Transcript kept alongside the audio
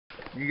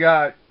you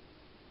got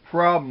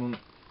problem,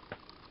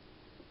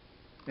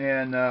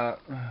 and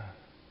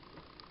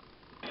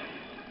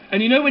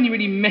you know when you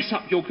really mess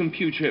up your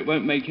computer, it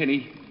won't make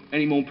any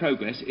more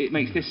progress. It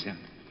makes this sound.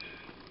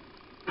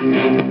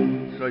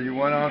 So you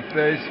went on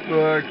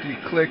Facebook, you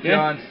clicked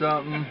on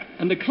something.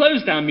 And the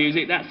close down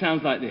music, that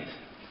sounds like this.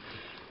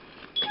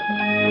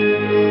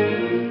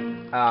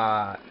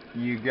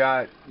 You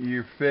got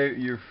your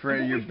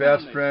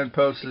best friend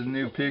posted a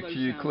new picture,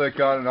 you click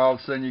on it, and all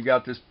of a sudden you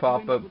got this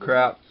pop-up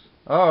crap.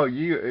 Oh,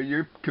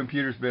 your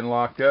computer's been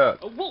locked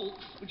up. A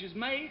waltz, which is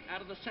made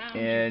out of the sound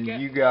and you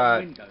you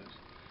got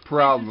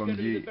problems.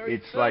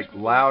 It's like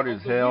loud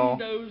as hell.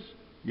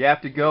 You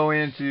have to go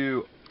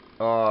into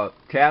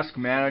Task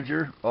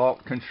Manager,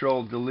 Alt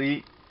Control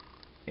Delete,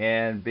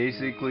 and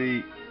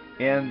basically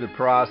end the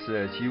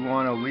process. You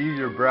want to leave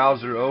your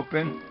browser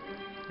open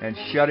and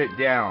shut it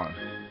down.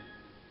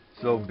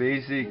 So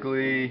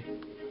basically,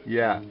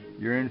 yeah,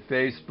 you're in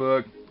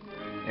Facebook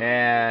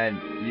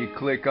and you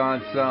click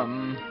on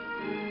something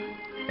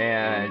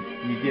and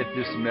you get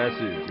this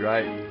message,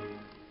 right?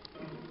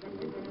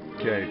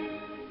 Okay,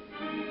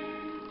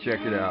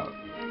 check it out.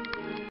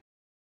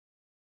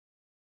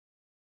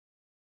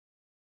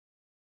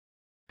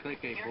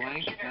 Click a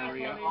blank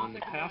area on the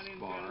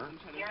taskbar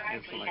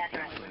and select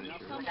Task Manager.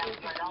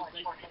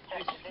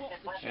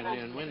 And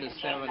then Windows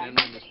 7 and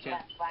Windows 10. To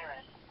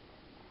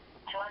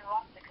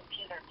unlock the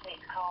computer,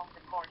 please call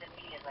support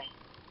immediately.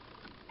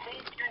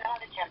 Please do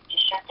not attempt to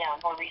shut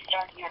down or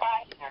restart your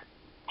computer.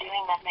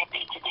 Doing that may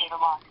lead to data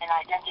loss and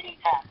identity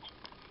theft.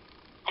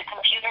 The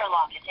computer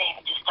lock is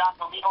aimed to stop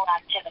illegal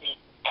activity.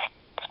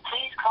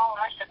 Please call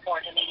our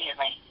support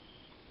immediately.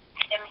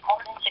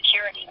 Important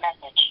security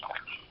message.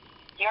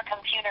 Your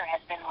computer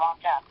has been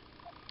locked up.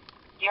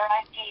 Your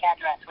IP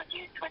address was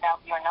used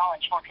without your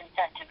knowledge or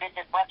consent to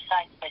visit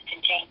websites that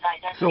contain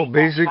identity. So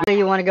basically,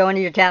 you want to go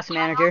into your Task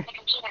Manager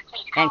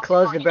and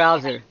close the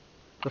browser.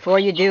 Before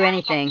you do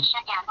anything,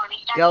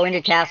 go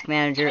into Task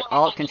Manager,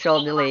 Alt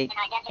Control Delete,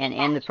 and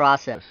end the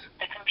process.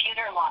 The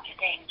computer lock is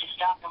aimed to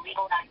stop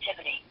illegal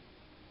activity.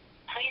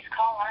 Please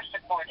call our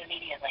support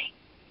immediately.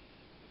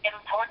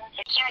 Important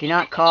security. Do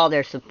not call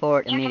their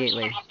support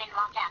immediately.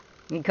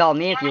 You can call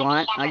me if you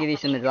want. I'll give you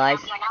some advice.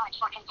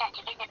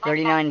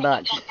 $39.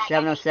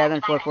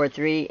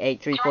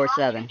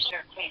 707-443-8347.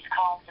 Please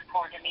call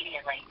support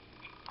immediately.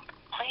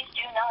 Please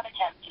do not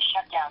attempt to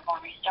shut down or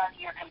restart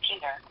your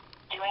computer.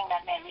 Doing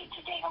that may lead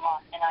to data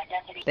loss and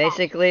identity.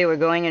 Basically, we're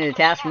going into the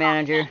Task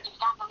Manager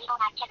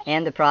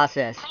and the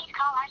process.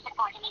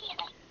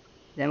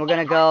 Then we're going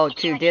to go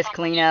to Disk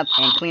Cleanup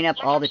and clean up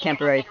all the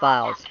temporary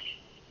files.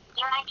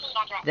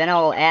 Then I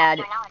will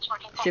add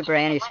Super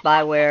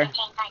Anti-Spyware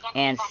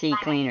and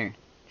CCleaner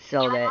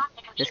so that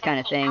this kind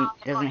of thing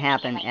doesn't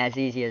happen as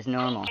easy as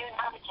normal. Do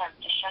not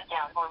attempt to shut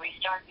down or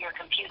restart your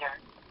computer.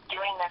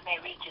 Doing that may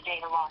lead to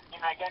data loss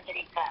and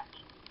identity theft.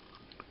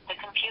 The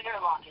computer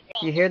lock is...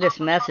 If you hear this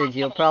message,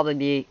 you'll probably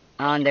be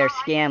on their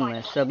scam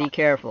list, so be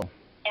careful.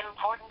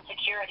 Important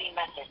security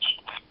message.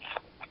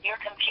 Your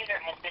computer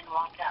has been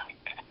locked up.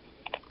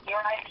 Your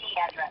IP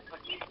address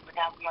was used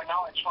without your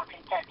knowledge or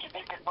consent to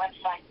visit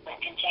websites that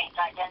contains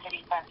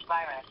identity theft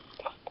virus.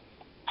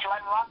 To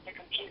unlock the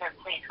computer,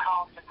 please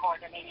call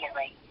support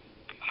immediately.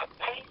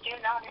 Please do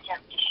not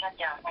attempt to shut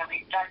down or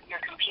restart your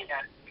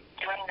computer.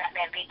 Doing that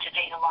may lead to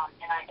data loss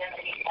and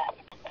identity theft.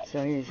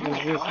 So he's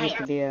used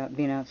to be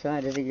being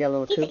outside. Does he get a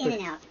little Keep coop? it in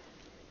and out.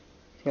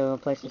 He's got a little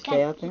place to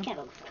stay out there? Are you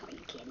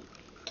kidding?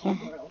 Cat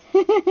world.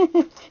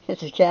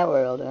 It's a cat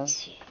world, huh?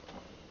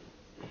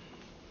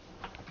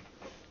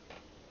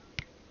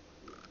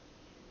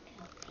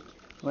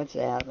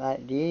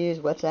 WhatsApp. Do you use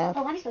WhatsApp?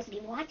 Oh, I'm supposed to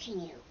be watching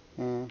you.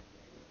 Yeah.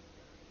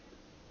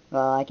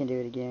 Well, I can do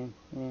it again.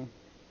 Yeah.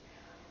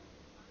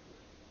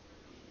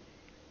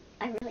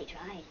 I really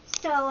tried.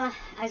 So, I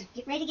was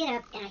getting ready to get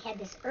up, and I had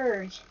this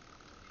urge,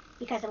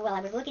 because while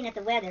I was looking at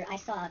the weather, I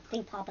saw a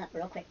thing pop up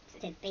real quick.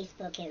 It said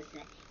Facebook has,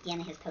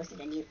 Deanna has posted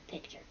a new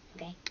picture,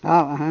 okay? Oh,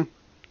 uh-huh.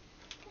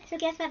 So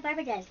guess what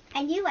Barbara does?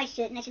 I knew I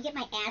shouldn't. I should get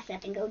my ass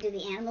up and go do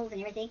the animals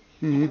and everything.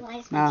 Mm-hmm. I thought, well, I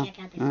just want to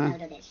check out this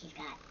photo that she's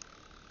got.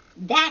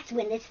 That's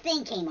when this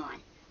thing came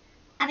on.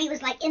 I mean, it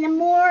was like in the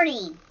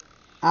morning.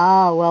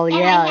 Oh, well, and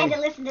yeah. I had to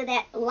listen to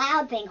that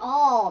loud thing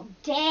all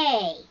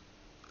day.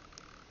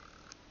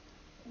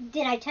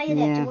 Did I tell you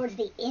that towards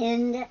the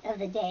end of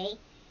the day,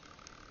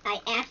 I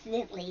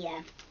accidentally,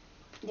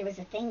 there was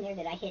a thing there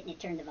that I hit and it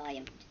turned the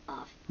volume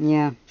off.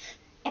 Yeah.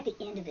 At the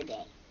end of the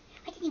day.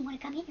 I didn't even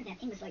want to come in here. That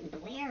thing was like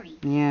blaring.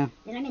 Yeah.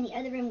 Then I'm in the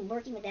other room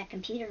working with that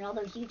computer and all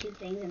those YouTube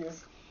things and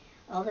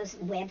all those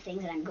web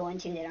things that I'm going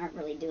to that aren't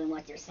really doing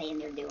what they're saying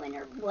they're doing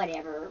or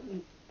whatever.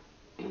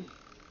 I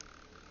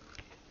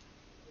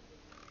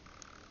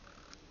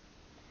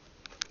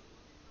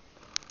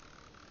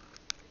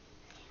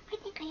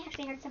think I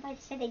actually heard somebody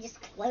say they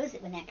just close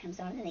it when that comes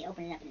on and then they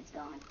open it up and it's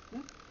gone.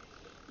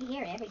 You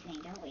hear everything,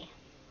 don't we?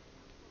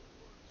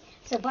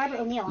 So Barbara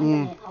O'Neill,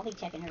 I'll be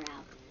checking her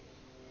out.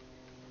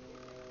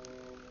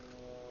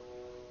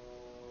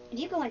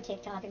 You go on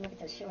TikTok and look at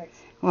those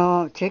shorts.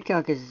 Well,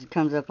 TikTok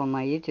comes up on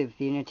my YouTube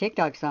feed, and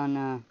TikTok's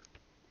on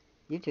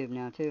YouTube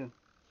now too.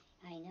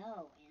 I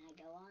know.